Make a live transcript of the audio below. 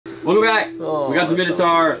Welcome back. We got the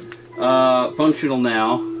Minotaur functional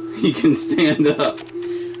now. He can stand up.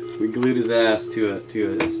 We glued his ass to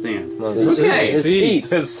a stand. Okay. His feet.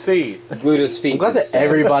 His feet. Glued his feet. I'm glad that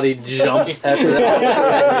everybody jumped after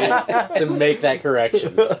that to make that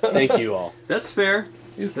correction. Thank you all. That's fair.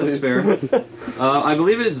 That's fair. I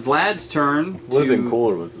believe it is Vlad's turn. Would have been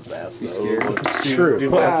cooler with his ass. Be scared. It's true. Do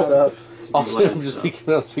that stuff. Also, Vlad just stuff.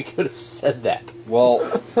 because we could have said that.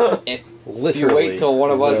 Well, if you wait till one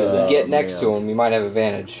of us get next to him, you might have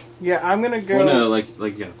advantage. Yeah, I'm gonna go. Well, no, like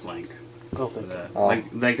you gotta flank. Oh, For that. Oh. Like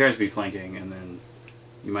there has to be flanking, and then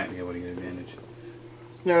you might be able to get advantage.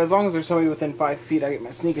 Yeah, as long as there's somebody within 5 feet, I get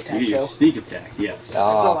my sneak You attack. get your Though. sneak attack, yes. That's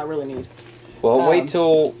all I really need. Well, wait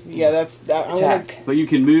till Yeah, that's that. I'm attack. But you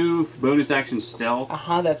can move, bonus action stealth.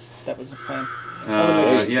 That was the plan.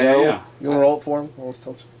 Yeah. You want to roll it for him? Roll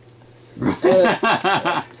stealth.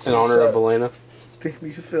 In honor of Belena. Damn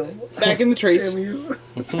you, Phil. Back in the trees, Damn you.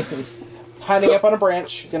 hiding up on a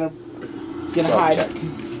branch. Gonna hide.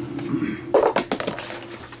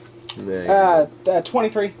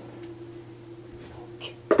 23.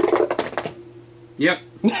 Yep.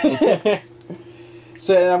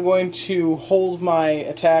 So then I'm going to hold my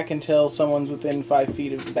attack until someone's within 5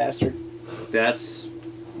 feet of the bastard. That's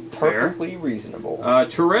fair. Perfectly reasonable.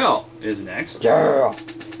 Terrell is next. Yeah,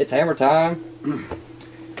 it's hammer time.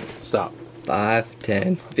 Stop. 5,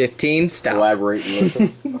 10, 15, stop. Elaborate and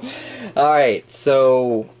listen. Alright,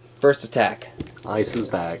 so first attack. Ice is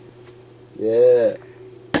back. Yeah.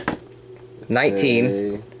 19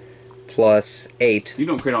 Hey. plus 8. You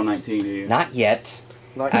don't crit on 19, do you? Not yet.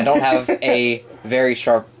 Not I don't have a very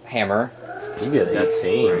sharp hammer. You get That's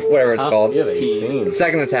 18. great. Whatever it's called. You have 18.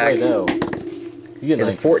 Second attack Wait, no. You get is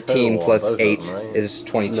 19 14 total plus on both of 8 them, right? is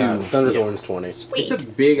 22. No, Thunderthorn's 20. It's a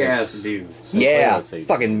big ass dude. Yeah, That's 18.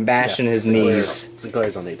 fucking bashing his knees.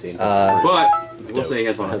 Sinclair's on 18. But we'll say he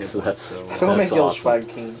has one of That's- his. that's- So. Don't make Gilschweig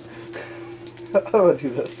King. How do I do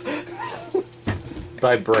this?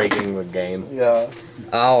 By breaking the game. Yeah,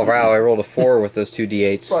 Oh wow, I rolled a 4 with those 2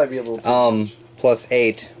 d8s. probably be a little too Plus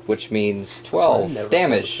 8, which means 12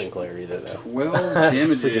 damage. Sinclair either, though. 12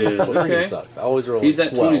 damages. Freaking Okay. sucks. I always roll He's at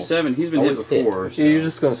 12. 27. He's been hit Always hit. before. So. You're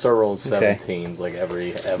just gonna start rolling Okay. 17s like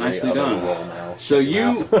every Nicely other done. roll now. So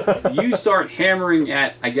you start hammering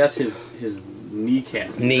at, I guess, his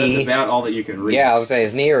kneecap. Knee. That's about all that you can reach. Yeah, I was saying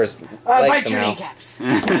his knee or his leg Bite your somehow. kneecaps.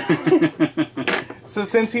 So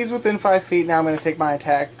since he's within 5 feet, now I'm going to take my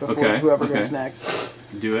attack before Okay, whoever okay. goes next.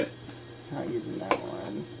 Do it. Not using that one.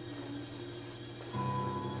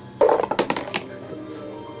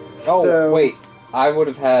 Oh, So- wait. I would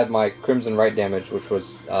have had my Crimson Right damage, which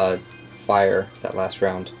was fire that last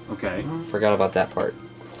round. Okay. Forgot about that part.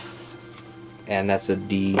 And that's a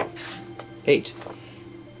d8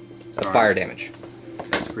 of Alright. fire damage.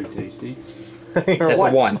 That's pretty tasty. That's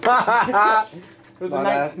a 1. It was, Not a,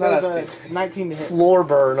 as- not it was as a 19 to hit. Floor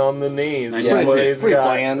burn on the knees. Yeah, That's what it's he's pretty got.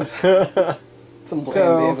 bland. Some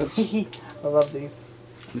bland So, damage. I love these.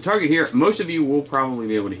 The target here, most of you will probably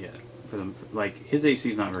be able to hit. For them, like his AC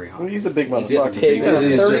is not very Well, high. he's a big He's just a motherfucker. big He's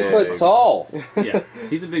He's 30 just foot big. tall. Yeah,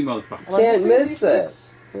 he's a big motherfucker. Can't miss that.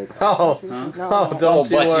 Oh, Huh? No, oh, don't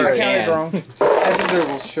you bless you, I worry. counted can. wrong. Evander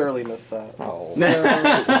will surely miss that. Oh.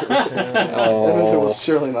 Evander will Oh.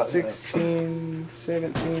 surely not miss. 16,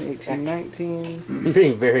 17, 18, 19. You're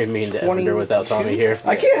being very mean to 20, Evander without Tommy here.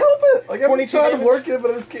 I can't help it. Like, I've been 22 trying to damage. work it,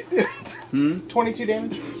 but I just can't do it. Hmm? 22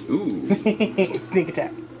 damage. Ooh, Sneak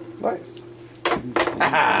attack. Nice.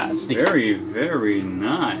 Ah, sneaky. very, very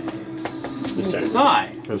nice. Sigh.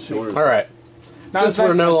 Alright. Not Since as we're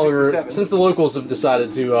nice no as longer, 67. since the locals have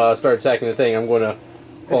decided to start attacking the thing, I'm going to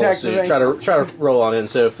follow Attack the suit. thing. Try to roll on in.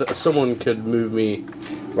 So if someone could move me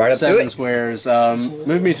Right up to 7 it. squares,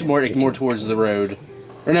 move me to more towards the road,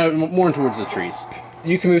 or no, more towards the trees.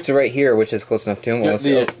 You can move to right here, which is close enough to him. Go Also,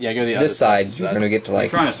 the, yeah, go the other this side, side. you're gonna get to I'm like.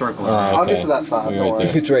 trying to circle it. I'll get to that side. Don't worry.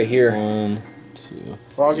 It's right here. 1, 2.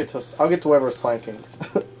 Well, I'll get to whoever's flanking.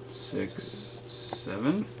 6,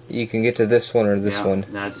 7. You can get to this one or this Yeah, one.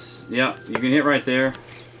 That's you can hit right there.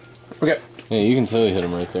 Okay. Yeah, you can totally hit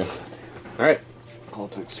him right there. All right.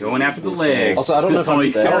 Going after the legs. Also, I don't know if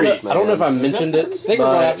Since I don't know if I mentioned it. I think we're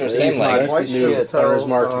going after the same leg. White New shit, Thunder's so,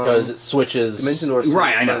 Mark because it switches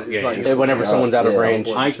Right, I know. Yeah, yeah. whenever someone's out of range.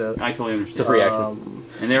 I totally understand. It's a free action.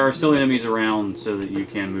 And there are still enemies around so that you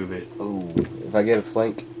can move it. Oh, if I get a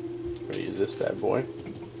flank I'm gonna use this bad boy.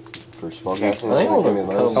 for spellcasting, I think I'm gonna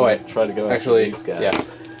come Oh, wait. try to go Actually, after these guys. yeah.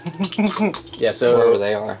 Yeah, Wherever so...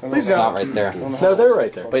 they are. Please Not don't. right there. No, they're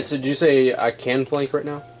right there. Wait, so did you say I can flank right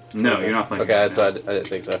now? No, you're not flanking. Okay, right that's now. I didn't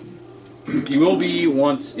think so. You will be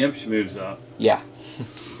once Imps moves up, Yeah.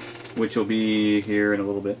 which will be here in a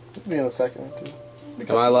little bit. Be in a second or two.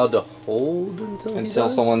 Am I allowed to hold until he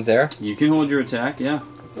does? someone's there? You can hold your attack, yeah.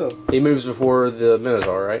 So, He moves before the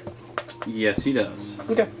Minotaur, right? Yes, he does.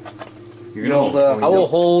 Okay. You're gonna hold. I will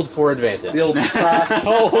hold for advantage. the old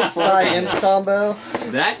Psy Inch combo.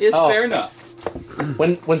 That is Oh. fair enough.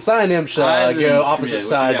 When Psy and Imps Eyes go and opposite Schmidt,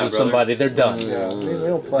 sides what you of got, somebody, they're done. Yeah, we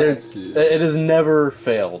don't play. It has never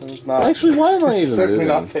failed. It's not. Actually, why am I even Certainly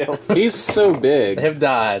not moving? failed. He's so They big. have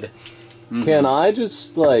died. Can I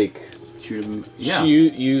just like Shoot him. Yeah.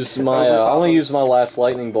 use my? Over I top want to of- use my last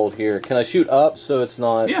lightning bolt here. Can I shoot up so it's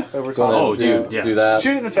not? Yeah. Over Gonna top. Oh, do, dude, yeah. do that.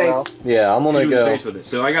 Shoot it in the face. Yeah, I'm Shoot gonna him in the go. face with it.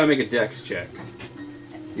 So I gotta make a dex check,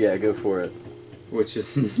 Yeah, go for it. which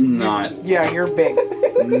is not Yeah, you're big.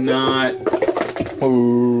 not.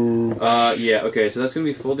 Ooh. Yeah. Okay, so that's gonna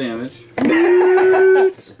be full damage.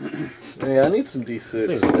 Yeah, I need some D6.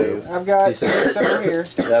 Seems Dave. I've got Decent. 6 over here.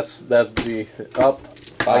 That's the up.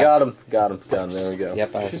 I got him. Got him. Down. There we go.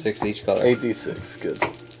 Yep, I have 6 each color. 8d6. Good.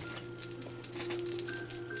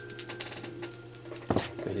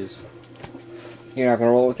 He's You're not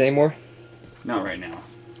gonna roll with anymore? Not right now.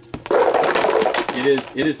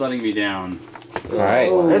 It is letting me down.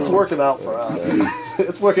 Alright. It's working out for us.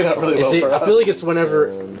 It's working out really You well see, for us. I feel like it's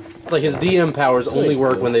whenever, like his DM powers only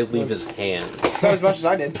work when they leave his hands. Not as much as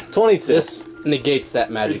I did. 22. This negates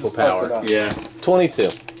that magical It just lets it power. out. Yeah. 22.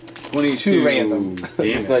 22 Too random.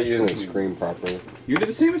 He's not damage. using the screen properly. You did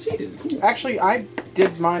the same as he did. Cool. Actually, I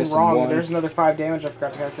did mine This is wrong. one. There's another 5 damage I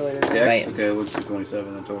forgot to calculate it. Dex? Bam. Okay, let's do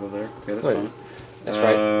 27 in total there. Okay, that's Wait. fine. That's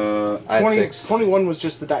right. I had 6. 21 was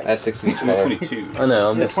just the dice. I had 6 of each color. 22. I know.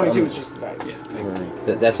 I'm Yeah, just. 22 I'm- was just the dice.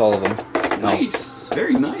 Yeah. That's all of them. Nice.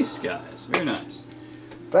 Very nice, guys. Very nice.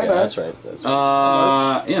 Very Yeah, nice. that's right. That's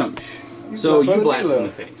right. Imp. He's So my brother you blast him in Milo.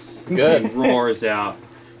 the face. Good. He roars out.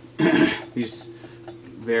 He's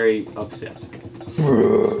very upset.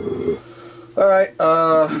 Alright,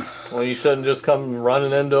 Well, you shouldn't just come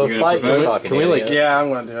running into a You're gonna fight. prevent You it? fucking Can we, like, idiot. yeah,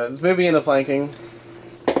 I'm gonna do it. It's maybe in the flanking.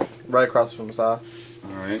 Right across from Sa.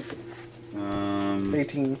 Alright.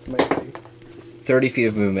 18, let me see. 30 feet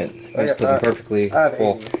of movement. This puts him perfectly. I have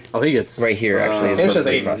Well, 80. Oh, he gets right here, actually. is Imp says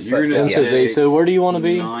perfectly 80. across. You're gonna Imp says take 8. So where do you want to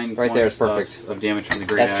be? 9 Right there is points perfect. Of damage from the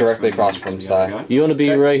great That's directly axe across the from other Sai. guy. You want to be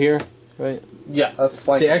right here, right? Yeah, that's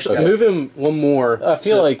flanking. See, actually, Okay. move him one more. I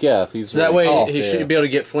feel so, like yeah. If he's so that way Oh, he yeah. should be able to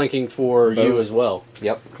get flanking for you Both. as well.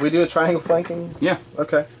 Yep. Can we do a triangle flanking? Yeah.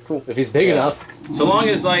 Okay, cool. If he's big Yeah. enough. So long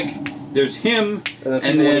as like there's him And then and people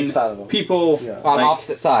on then each side of him. people Yeah. On like,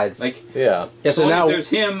 opposite sides. like Yeah. Yeah, as so long now as there's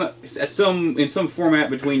him in some format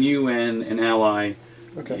between you and an ally.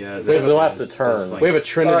 Okay. Yeah, Because they'll have to turn. we have a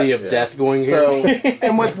trinity of Yeah. death going here. So,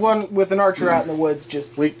 And with an archer out in the woods,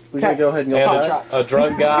 just we gonna go ahead and And you'll Pop a, shots. a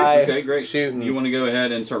drunk guy Okay, great. shooting You want to go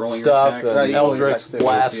ahead and start rolling stuff. your attacks? Yeah, An you roll your Eldritch attacks too. See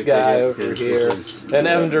blast if they guy hit, over 'cause here. this is- And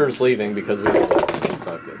Ender's leaving because we don't have It's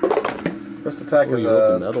not good. First attack Ooh, is you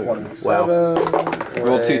opened another one. 27.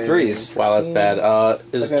 Roll 2 3s. Wow, that's bad.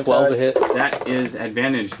 Is Second 12 a attack. hit? That is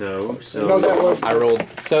advantage though. So no, that was I rolled.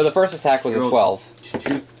 So the first attack was a 12.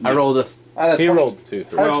 two. I rolled a. I had He 20 rolled 2 I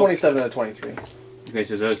 3. had Well- 27 and a 23. Okay,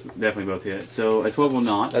 so those definitely both hit. So a 12 will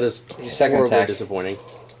not. That is Your second horribly attack. disappointing.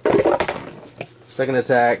 Second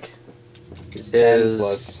attack Is 10 is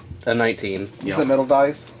plus. a 19. Is Yeah. the metal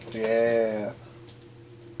dice? Yeah.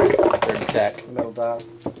 Third attack Metal die.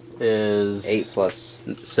 is 8 plus.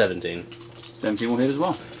 17. 17 will hit as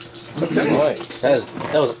well. Nice.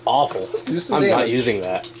 That was awful. Do some I'm damage. not using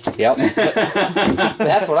that. Yep.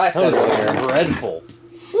 That's what I That said was earlier. dreadful.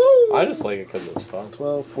 I just like it because it's fun.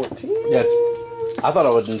 12, 14. Yeah, I thought I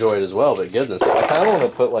would enjoy it as well, but goodness. I kind of want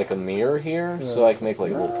to put like a mirror here so I can make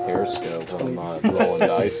like a little periscope when I'm not rolling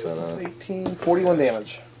dice in That's it. 18, 41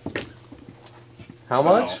 damage. How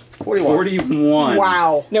much? 41.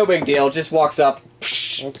 wow. No big deal. Just walks up.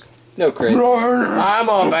 No crits. I'm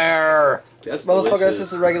a bear! That's Motherfucker, delicious. that's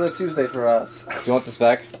just a regular Tuesday for us. Do you want this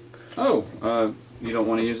back? Oh, you don't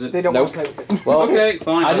want to use it? They don't Nope. want to play with it. Well, Okay,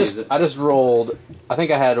 fine. I'll use it. I just rolled. I think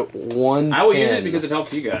I had one. I will use 10 it because it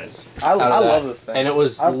helps you guys. I out of love that. this thing. And it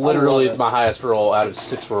was I literally love it. my highest roll out of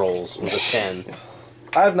 6 rolls was a 10.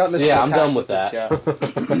 I have not So missed yeah, an I'm attack done with this that.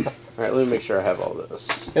 yet. Alright, let me make sure I have all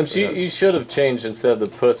this. Imps, you should have changed instead of the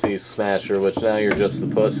pussy smasher, which now you're just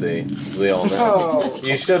the pussy, as we all know. Oh.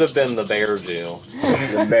 You should have been the bear Jew.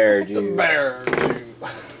 The bear, dude. Bear.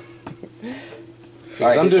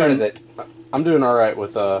 Alright, I'm whose turn is it? I'm doing alright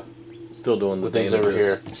with Still doing the things over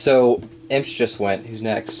here. So, Imps just went. Who's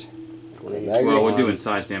next? Well, we're doing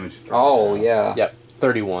size damage first. Oh, yeah. Yep,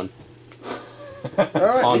 31.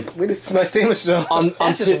 Alright, On- we did some nice damage though. On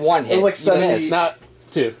That's just one hit. It was like You 70. missed. not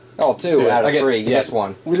 2. Oh, two Two. out I of get- 3. You yeah. missed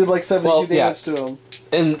one. We did like 72 Well, yeah. damage to him.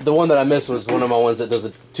 And the one that I missed was one of my ones that does a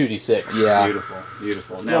 2d6. Yeah. Beautiful,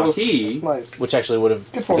 beautiful. Now was he nice. Which actually would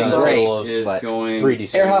have Good for been a himself. total of is but going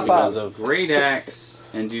 3d6 Air high five. because of... great axe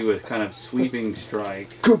and do a kind of sweeping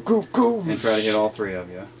strike Go, go, go. and try to hit all three of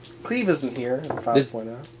you. Cleve isn't here at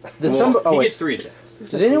 5.0. Did Well, some... Oh, he wait. gets 3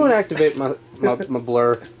 attacks. Did anyone activate my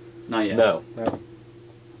blur? Not yet. No.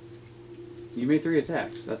 You made 3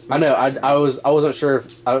 attacks. That's I know. I wasn't sure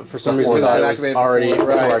if for some reason Before I that. was Activated already before,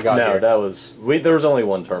 before I right. got No, here. that was... there was only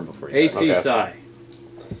one turn before you AC got Psy.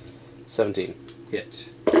 17 Hit.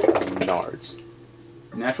 nards.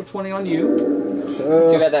 Natural 20 on you.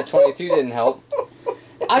 Too bad that 22 didn't help.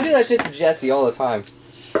 I do that shit to Jesse all the time.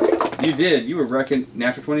 You did. You were wrecking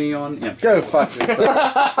natural 20 on Imp. Go fuck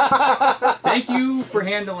yourself. Thank you for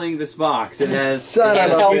handling this box. It has... Son It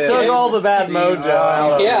of a helped. You took all the bad mojo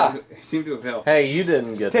out of it. Yeah. Seemed to have helped. Hey, you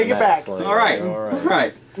didn't get Take the it max back. one. All right. All right. All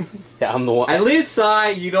right. Yeah, I'm the one. At least, Sai,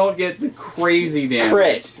 you don't get the crazy damage.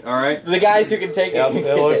 Crit. All right? The guys who can take Yep, it.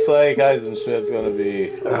 it looks like Eisenschmidt's going to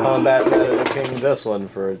be combat meta king this one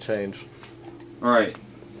for a change. All right.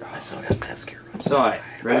 I still got Massacre. Sai,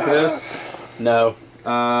 ready for this? No.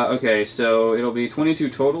 Okay, so it'll be 22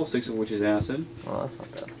 total, 6 of which is acid. Well, that's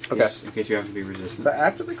not bad. Okay. In case you have to be Is resistant. that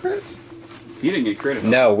after the crit? You didn't get crit.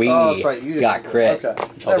 No, we Oh, that's right. You didn't got do crit. this. Okay.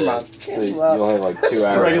 I Never did. mind. So Cancel you'll that. have like 2 It's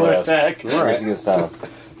hours a regular left. attack. Where's he gonna stop?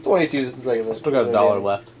 22 is the regular. Still got $1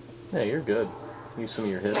 left. Yeah, you're good. Use some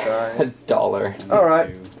of your hit die. $1. All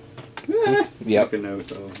right. Yep. Make a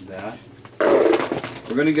note of that.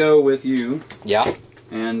 We're gonna go with you, Yeah.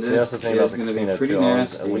 and See, this that's the thing is about the gonna casino be pretty too.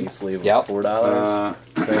 nasty. When you sleeve Yep. $4, Uh,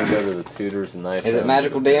 so you go to the tutors and knife. Is it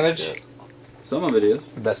magical damage? some of it is.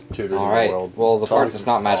 The best tutors All in right. the world. Well, the parts that's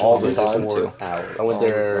not magical all I'm the resistant time. to. I went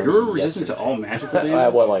there. You're resistant to all magical I had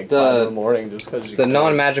damage. what, like 5 in The- the morning just because you. The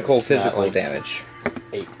non-magical physical like- damage.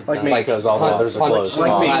 8. Like me. Because all the Punch- others are punch- closed.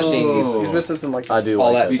 Like me. Oh. He's resistant like I do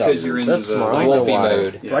all like that that stuff. Because you're in That's the smart. I Wolfie know why.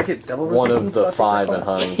 mode. Do I get double One resistance of the after 5 that? at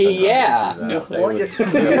Huntington. Yeah. doesn't do No, that. well, I They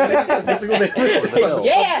get physical damage.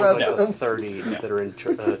 Yeah. No, 30 that are in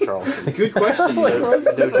Charleston. Good question. no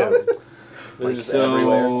joke. They're would- just So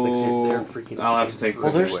everywhere. Like, they're freaking I'll have to take.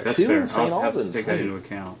 Well, there's that's two fair. in St. I'll have to Albans, take that too. into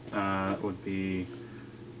account. It would be.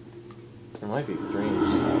 There might be 3 in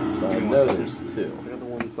Strahd, but I Give me know one there's 2. They're the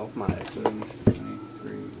ones off my exit.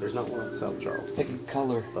 23. There's not one in South Charleston. Pick a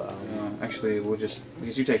color. But, Actually, we'll just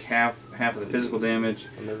because you take half of the physical damage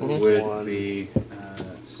and there's would one be.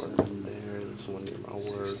 one there, there's one near my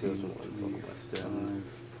work, there's one on the west end.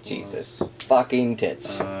 Jesus. Fucking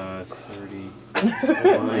tits. 30.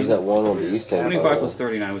 There's that one on the east end. 25 plus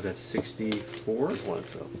 39 was at 64. There's one in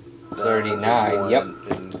South. 39, yep.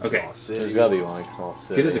 Okay. There's gotta be one all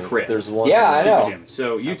city. Because it's a crit. There's one. Yeah, I know. Damage.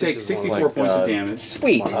 So you I think take there's 64 one. points of Oh my damage.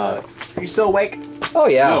 Sweet. Are you still awake? Oh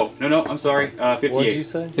yeah. No, I'm sorry. What did you 58.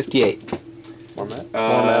 say? 58. Format?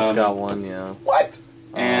 Format's got one, yeah. What?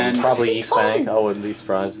 And Probably East Bank. I wouldn't be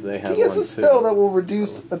surprised if they had He has one a too. spell that will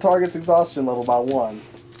reduce a target's exhaustion level by 1.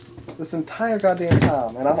 This entire goddamn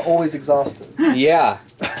time, and I'm always exhausted. Yeah.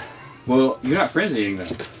 well, you're not frenzying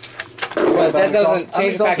though. But that doesn't I'm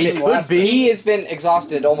change the fact exhausted that last he has been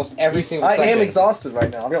exhausted almost every single I session. am exhausted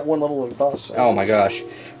right now. I've got 1 level of exhaustion. Oh my gosh.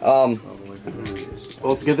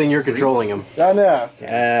 Well, it's a good thing you're controlling him, I know.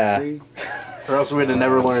 or else we'd have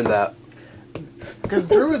never learned that. Because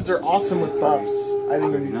druids are awesome with buffs. I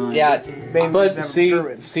didn't even. Yeah, it's- Mainly But never see,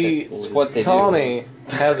 druids. it's what they Tommy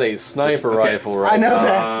has a sniper rifle right I know now.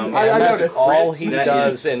 that. Um, I And that's noticed. all he That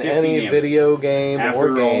does is in 50 any damage. video game After or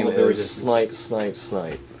all game of the is resistance. snipe, snipe,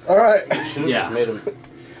 snipe. All right. Yeah. Made him,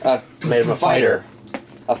 Uh, made him a fighter.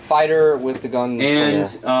 a fighter with the gun. And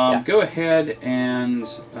slinger. um, go ahead and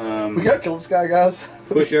We gotta kill this guy, guys.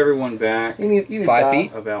 push everyone back You need 5 die.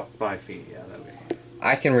 feet? about 5 feet. Yeah, that'd be fine.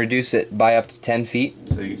 I can reduce it by up to 10 feet,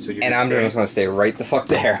 So you and I'm just gonna stay right the fuck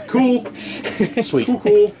there. cool. Sweet.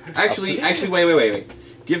 Cool. Actually, wait.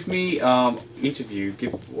 Give me each of you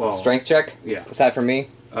Strength check. Yeah. Aside from me,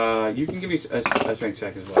 You can give me a strength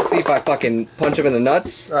check as well. let's see if I fucking punch him in the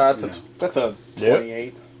nuts. That's a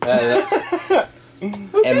 28.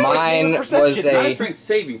 And mine was Not a a strength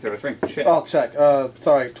saving throw, a strength check. Oh, check.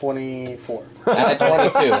 Sorry, 24. I had a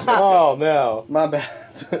 22. Oh no! My bad.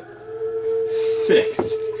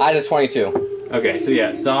 6. I had a 22. Okay, so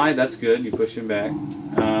yeah, side, that's good. You push him back.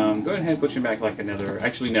 Go ahead and push him back like another.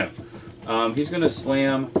 Actually, no. He's gonna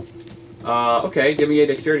slam. Okay, give me a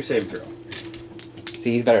dexterity saving throw.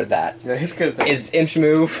 See, he's better at that. Yeah, he's good at that. Is Imps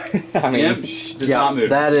move? I mean, Imp does not move.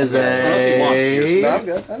 That is Unless he wants to. No, I'm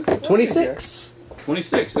good. I'm good. 26.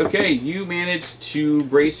 26. Okay, you manage to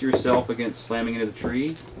brace yourself against slamming into the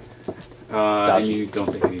tree, and you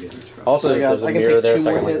don't take any damage from it. Also, So, guys, there's a I can mirror take there, 2 so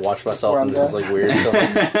I can more like hits watch myself, before and I'm this is done. like weird. So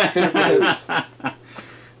Hit it with his.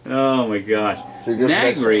 Oh my gosh. So you're good for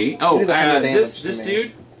next Nagri. Oh, You did 100 this damage to me.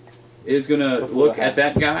 dude is gonna Before look that at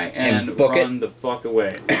that guy and book run the fuck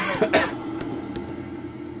away.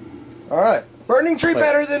 All right. Burning tree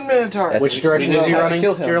better than Minotaur. That's- Which direction You is he don't have to running?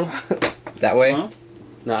 kill him. Gerald? That way? Huh?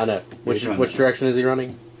 No, I know. Which one? Which direction is he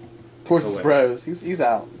running? Towards his Away. bros. He's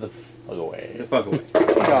out. The fuck away. The fuck away.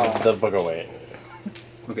 Gone. The fuck away.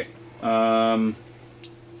 Okay.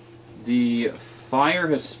 The fire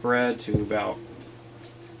has spread to about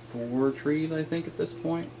 4 trees, I think, at this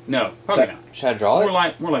point. No, probably not. Should I draw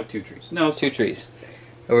it? More like 2 trees. No, it's 2 trees.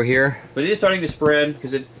 Over here. But it is starting to spread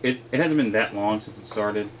because it hasn't been that long since it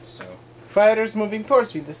started. So. Fighters moving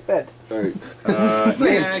towards me. This bed. Alright.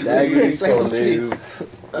 Flames. Nagri's Flames gonna of trees. move.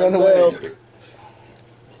 Run away.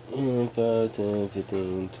 5, 10,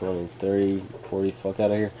 15, 20, 30, 40, fuck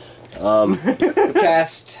out of here.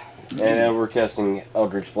 Cast. And then we're casting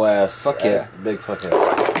Eldritch Blast. Fuck yeah. Big fuck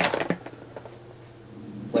yeah.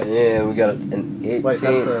 Yeah, we got an 18. Wait,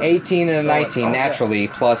 that's a... 18 and a 19 Oh, naturally,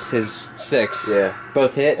 plus his 6. Yeah.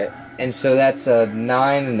 Both hit. And so that's a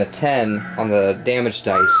 9 and a 10 on the damage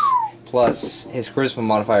dice. Plus his charisma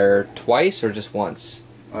modifier twice or just once?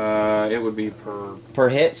 It would be per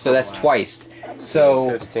hit, so that's twice.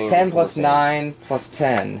 So 15 10 plus 14. 9 plus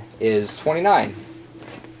 10 is 29.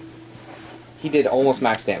 He did almost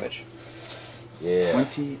max damage. Yeah.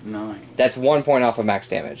 29. That's 1 point off of max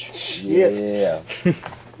damage. Yeah.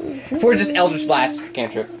 For just Eldritch Blast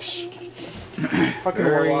cantrip. Fucking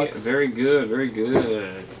Very, warlocks. very good, very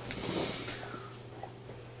good.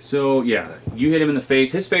 So yeah, you hit him in the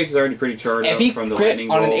face. His face is already pretty charred If up he from the crit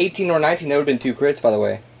lightning on bolt. an 18 or 19, that would have been 2 crits, by the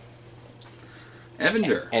way.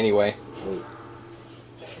 Avenger. Anyway.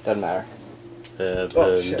 Doesn't matter.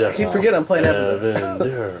 Oh, shit. I keep forgetting I'm playing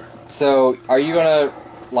Evan. So, are you gonna,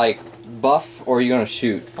 like, buff, or are you gonna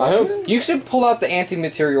shoot? I hope. You should pull out the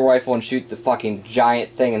anti-material rifle and shoot the fucking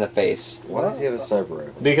giant thing in the face. Why does he have a sniper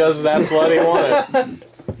rifle? Because that's what he wanted.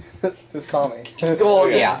 Just call me. Well,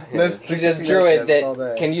 yeah. No, He's a 360 druid no all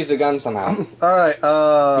that day. can use a gun somehow.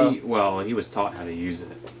 Alright, He was taught how to use it.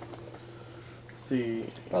 let's see.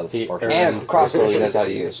 Oh, the He- Spartan. And crossbow he knows how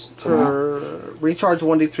to use. Per recharge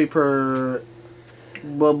 1d3 per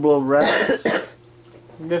blah rest.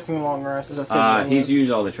 I'm guessing long rest. Does that say long He's rest?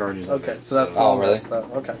 used all the charges. of Okay, it, so that's Oh, long really? rest though.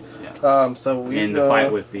 Okay. Yeah. So we In the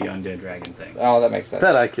fight with the undead dragon thing. Oh, that makes sense.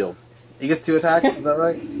 That I killed. he gets 2 attacks. Is that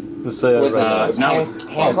right? Let's say With Uh, his not hand, with-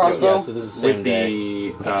 hand crossbow? Yeah, so this is the same With day.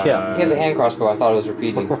 the Yeah. He has a hand crossbow. I thought it was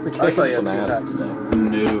repeating. I thought he had Some 2 ass. attacks.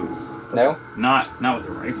 no, No? not with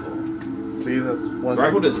the rifle. So he has The 1.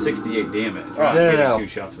 rifle does 68 damage. Oh, Right? no, You get no. 2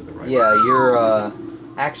 shots with the rifle. Yeah, your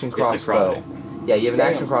action It's crossbow. necrotic. Yeah, you have an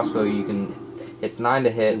action crossbow. You can. It's 9 to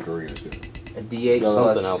hit. A D8 There's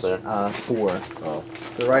something plus out there. 4. Oh.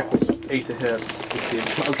 The rifle's 8 to hit.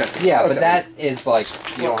 16. Okay. Yeah, Okay. but that is like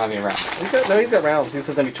you don't have any rounds. He's got rounds. He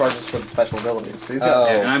said then he charges for the special abilities. So he's got.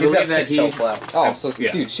 Oh. And I He's got believe that 6 he's shells left. Oh, so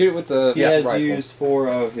Yeah. dude, shoot it with the he has rifle. used 4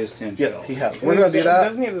 of his 10 Yes, shells. he has. We're gonna do that.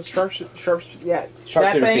 Doesn't he have the sharp? Yeah.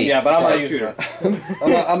 Sharpshooter that thing? feet. Yeah, but I'm not Sharpshooter. using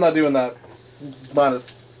it. I'm not doing that.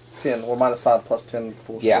 Minus 10 or minus 5 plus 10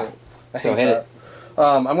 full Yeah. shot. I So hate hit that.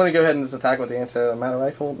 I'm gonna go ahead and just attack with the anti-matter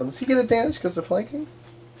rifle. Does he get advantage because they're flanking?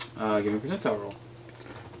 Give me a percentile roll.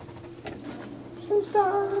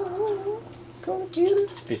 Gonna get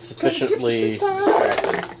it. Be sufficiently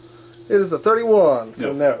distracted. It is a 31,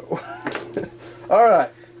 so no. Alright,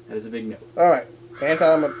 That is a big no. alright.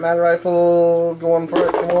 Anti-matter rifle, going for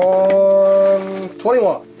it. Come on.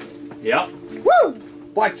 21. Yep. Woo!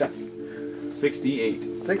 Blackjack.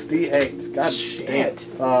 68. 68. God damn.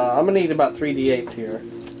 I'm gonna need about 3 d8s here.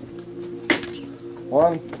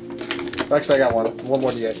 1. Actually, I got 1. 1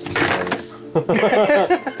 more d8.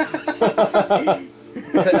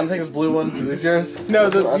 I'm taking this blue one. Is this yours? No,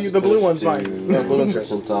 the blue one's mine. No, blue one's yours.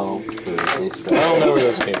 Percentile for any spell. I don't know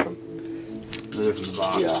where those came from. Those are from the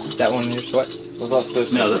box. Yeah. That one in your sweat? Was not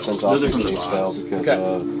supposed to No, be those percentile are for from the any box. spell because Okay.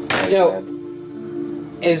 of. You know,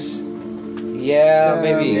 is yeah,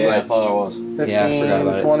 maybe. Yeah, I thought I was. 15, Yeah, I forgot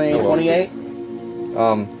about it. 20, No worries.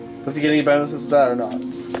 28. Does he get any bonuses to that or not?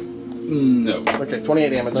 No. Okay, 28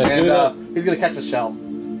 damage. Nice. And he's gonna catch a shell.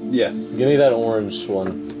 Yes. Give me that orange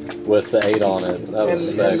one with the 8 on it. That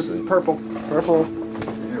was And sexy. the purple. Purple.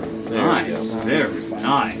 Nice. Very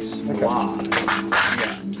nice. Okay. Wow.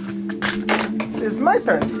 Yeah. It's my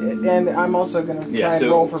turn, and I'm also gonna try Yeah. and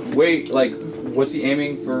roll So for. wait, like, was he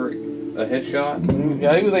aiming for a headshot?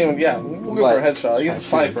 Yeah, he was aiming. Yeah, we'll go for a headshot. He's a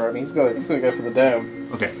sniper. I mean, he's gonna go for the dome.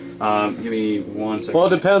 Okay. Give me 1 second. Well,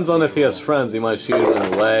 it depends on if he has friends. He might shoot him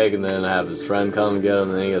in the leg and then have his friend come and get him,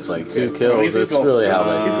 and then he gets like 2 kills. he's That's going- really how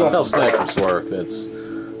he's going- snipers work.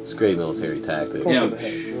 It's great military tactic. Yeah. for the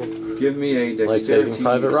head. Can give me a dexterity. Like Saving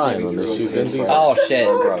Private Ryan when they saving shoot throw. Vin Diesel. Oh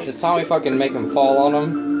shit! Does Tommy fucking make him fall on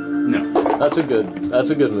him? No. That's a good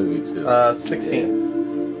movie too. 16.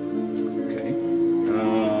 Okay.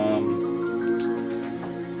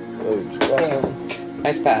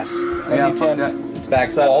 Nice pass. Yeah, fuck that. It's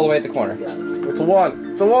back all the way at the corner. It's a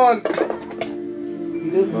 1. It's a 1.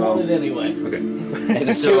 You didn't want it anyway. Okay. It's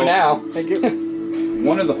a So- 2 now. Thank you.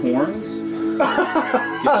 One of the horns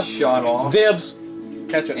gets shot off Dibs.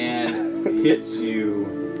 Catch it. and hits you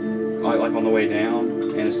like on the way down,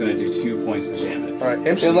 and it's going to do 2 points of damage. Alright,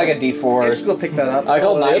 Imps Feels like a Imps D4. go pick that up. I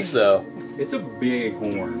called knife. dibs though. It's a big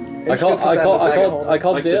horn. Imps go put that in the bag of holding. I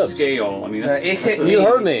called Like to dibs. scale. I mean, that's, It hit that's me. You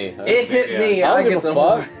heard me. It hit Yeah. me. I I don't get give the a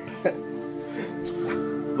fuck.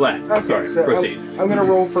 Black. Okay, Sorry. so Proceed. I'm gonna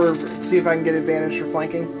roll for see if I can get advantage for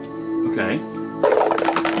flanking. Okay.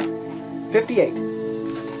 58.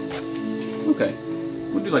 Okay.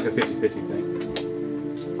 We'll do like a 50-50 thing.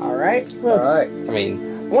 All right. Alright. I mean,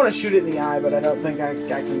 I want to shoot it in the eye, but I don't think I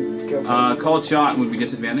can go. For Called shot would be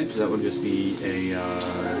disadvantage. That would just be a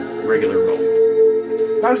regular roll.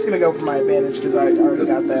 I'm just gonna go for my advantage because I already got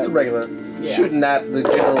Just a that. regular. Yeah. Shooting at the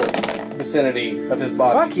general vicinity of his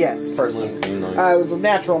body. Fuck yes. Person. It was a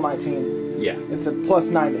natural 19. Yeah. It's a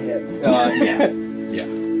 +9 to hit. Yeah. Yeah.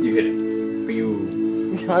 You hit it. But you.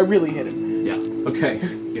 I really hit him. Yeah. Okay.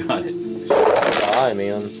 Got it. Hi,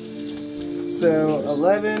 man. So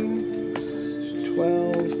 11,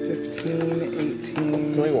 12, 15,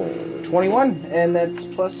 18, 21. 21, and that's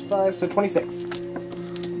 +5, so 26.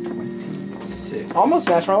 26. Almost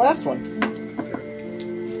matched my last one.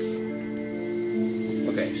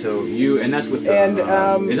 Okay, so you and that's with the. And,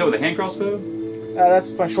 is that with a hand crossbow?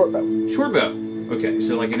 That's my short bow. Short bow. Okay,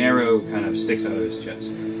 so like an arrow kind of sticks out of his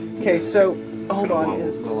chest. Okay, so hold Kinda on.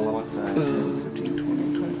 wobbles, blah, blah, blah, blah. 15, 20,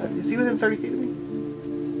 25. Is he within 30 feet of me?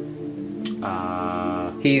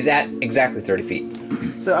 he's at exactly 30 feet.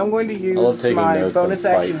 So I'm going to I love use taking my notes bonus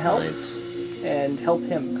on action fight help nights and help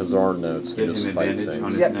him. because there aren't notes. We Give just him fight advantage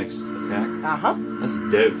on things. his Yep. next attack. Uh-huh. That's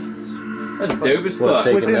dope. That's dope as What, fuck.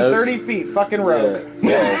 take- Within notes? 30 feet, fucking rogue.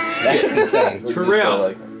 That's insane.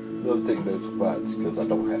 Terrell. Don't take notes of fights because I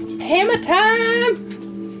don't have to. Hammer time!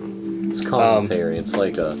 It's commentary. It's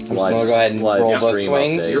like a just gonna go ahead and roll the stream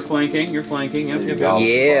swings. update. You're flanking. You're flanking. Yep, yep, Oh,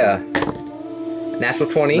 yep. Yeah. Natural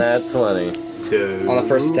 20 Nat 20. Dude. on the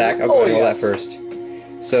first attack. I'll go ahead and roll that first.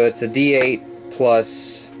 So it's a D8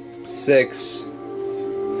 plus 6,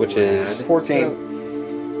 which is 14.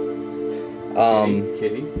 Hey,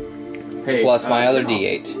 kitty. Hey, plus my other turn off-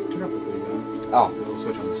 D8. Turn off the video. Oh. Little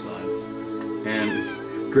switch on the side. And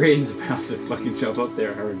Graydon's about to fucking jump up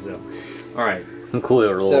there. I heard so. All right.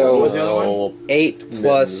 Clearly. So- What was the other one? 8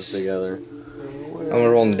 plus. Together. I'm gonna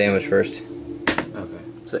roll the damage first. Okay.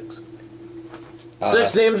 6. Uh,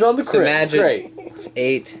 6 damage on the so crit. imagine- Great.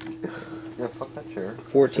 8, Yeah, fuck that chair.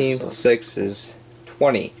 14 plus 6 is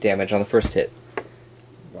 20 damage on the first hit.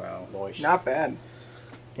 Wow. Not bad.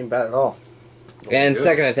 Ain't bad at all. And good.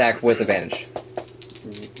 second attack with advantage.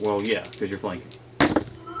 Well, yeah, because you're flanking.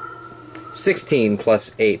 16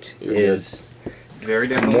 plus 8 You're is Very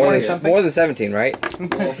damn more hit. than, more than 17, right?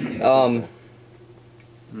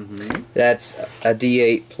 Mm-hmm. That's a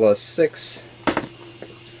D8 plus 6.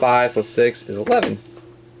 It's 5 plus 6 is 11.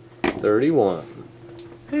 31.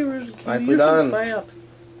 Nicely done.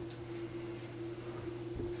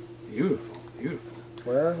 Beautiful. Beautiful.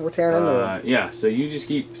 We're tearing into it. Yeah, so you just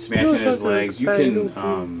keep smashing at his legs. You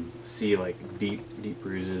can see like deep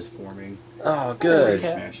bruises forming. Oh, good.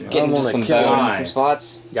 Smashing. Getting I'm just on some the bone in side. some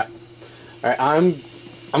spots. Alright, I'm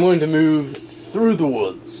going to move through the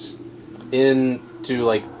woods into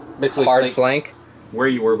like basically Hard like, flank. Where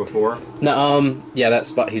you were before. No, yeah, that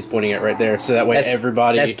spot he's pointing at right there. So that way That's-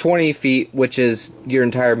 everybody. That's 20 feet, which is your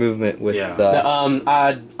entire movement with Yeah. the I'm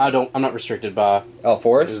not restricted by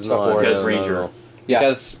forest. It's not- Because no, Ranger. no. yeah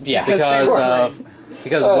Because because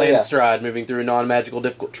Oh, Land yeah. Strahd moving through non-magical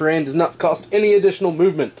difficult terrain does not cost any additional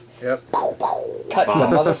movement. cut the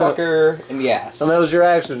motherfucker in the ass. And that was your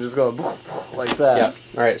action, just going like that. Yeah.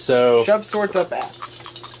 All right, so Shove swords up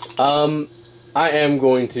ass. I am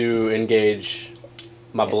going to engage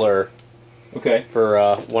my blur Okay. for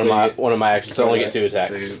one of my actions. So I only get 2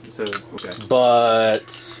 attacks. So okay.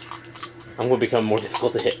 But I'm going to become more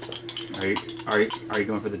difficult to hit. Are you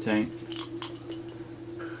going for the tank?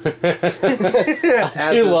 I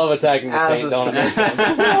do love attacking the tank, don't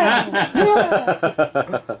I?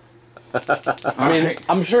 I mean,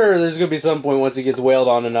 I'm sure there's going to be some point once he gets wailed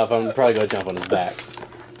on enough, I'm probably going to jump on his back.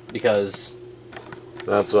 Because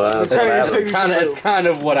That's what It's kinda happens. it's kind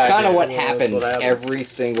of what I Kind of do. what Yeah, that's happens what happens. every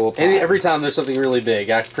single time. Every time there's something really big,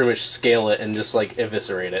 I pretty much scale it and just like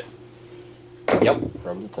eviscerate it. Yep.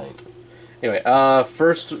 From the tank. Anyway,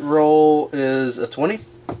 first roll is a 20.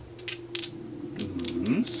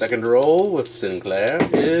 Second roll with Sinclair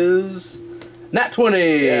is nat 20.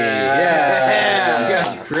 Yeah. You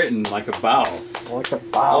guys are critting like a boss. Like a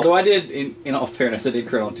boss. Although I did, in all fairness, I did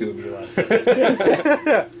crit on 2 of you last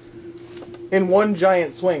time. In one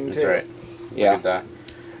giant swing, That's too. right. Yeah. Die.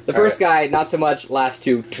 The first guy, not so much. Last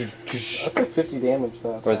two. That's like 50 damage,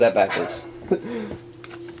 though. Or is that backwards?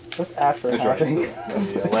 That's after That's having. right.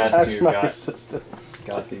 The last That's 2 my got resistance.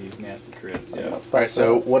 the nasty crits. Yeah. Alright,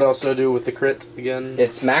 so what else do I do with the crit again?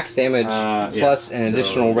 It's max damage plus an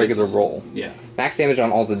additional regular roll. Yeah. Max damage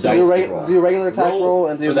on all the So dice do, you roll. do a regular attack roll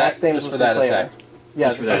and do for max that- damage just with for that Sinclair. attack. Yeah,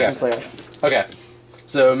 Just for just that Sinclair. Okay.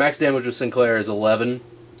 So max damage with Sinclair is 11.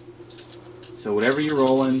 So whatever you're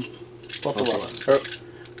rolling, Plus 11.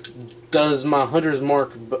 Does my Hunter's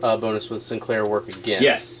Mark bonus with Sinclair work again?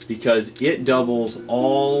 yes, because it doubles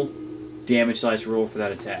all damage dice roll for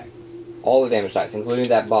that attack. All the damage dice, including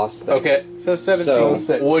that boss thing. Okay. So 17. So-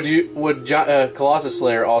 Six. Would Colossus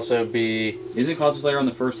Slayer also be? Isn't Colossus Slayer on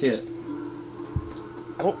the first hit?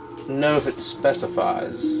 I don't know if it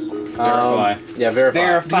specifies. Verify. Yeah, verify. You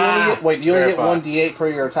only get, wait, you only get Verify. 1d8 per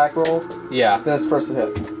your attack roll? Yeah. Then it's first to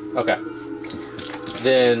hit. Okay.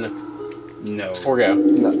 Then No. forgo.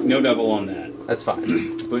 No double on that. That's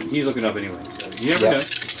fine. But he's looking up anyway, so you never Yep. know.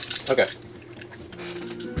 Okay.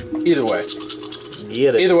 Either way.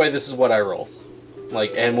 Get it. Either way, this is what I roll.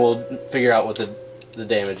 Like, and we'll figure out what the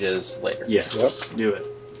damage is later. Yes. Do it.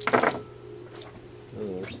 Oh,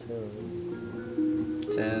 there's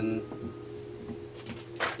 10,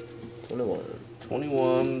 21.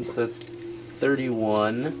 21, so it's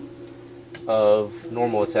 31 of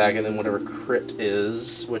normal attack, and then whatever crit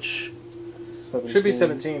is, which... 17, Should be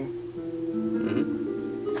 17.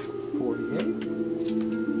 48.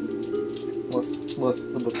 What's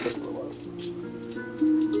the book says it was?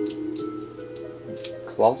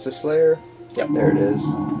 Colossus Slayer? Yep. There it is.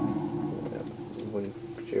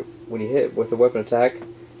 When you hit with a weapon attack,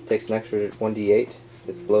 it takes an extra 1d8.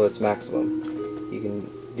 It's below its maximum. You can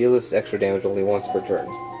deal this extra damage only once per turn.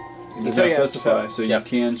 It does So not yeah, specify, so Yep. you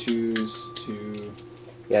can choose to...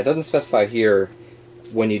 Yeah, it doesn't specify here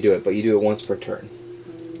when you do it, but you do it once per turn.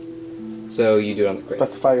 So you do it on the crit.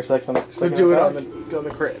 Specify your second. So do it on the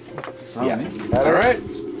crit. Yeah. Alright.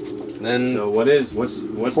 Then... So what's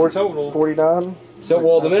the total? 49. So,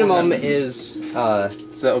 well, the minimum is so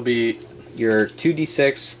that would be... your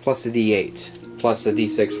 2d6 plus a d8, plus a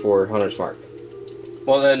d6 for Hunter's Mark.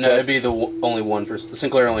 Well, then So it'd be the only one for...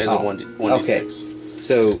 Sinclair only has a 1d6. Okay.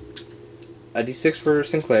 So, a d6 for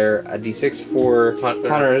Sinclair, a d6 for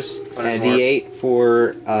Hunters, and a d8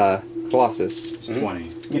 for Colossus. It's 20.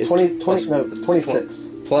 You get 26.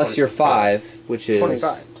 Plus your 5, which is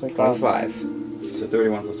 25. 25. So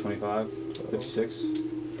 31 plus 25, 56.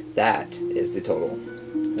 That is the total.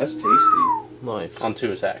 That's tasty. Nice. On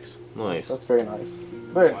 2 attacks. Nice. That's very nice.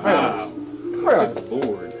 Very nice. Wow. Very nice. Good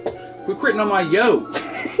lord. Quit critting on my yoke.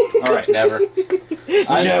 All right. Never.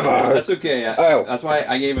 Never. That's okay. Oh. That's why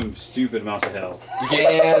I gave him stupid amounts of health.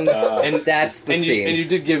 And And that's the scene. you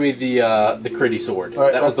did give me the critty sword. All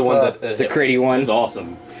right, that was the that's, one that the hit. critty That's one.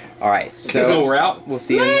 awesome. Alright, So so we're out. we'll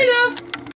see you next.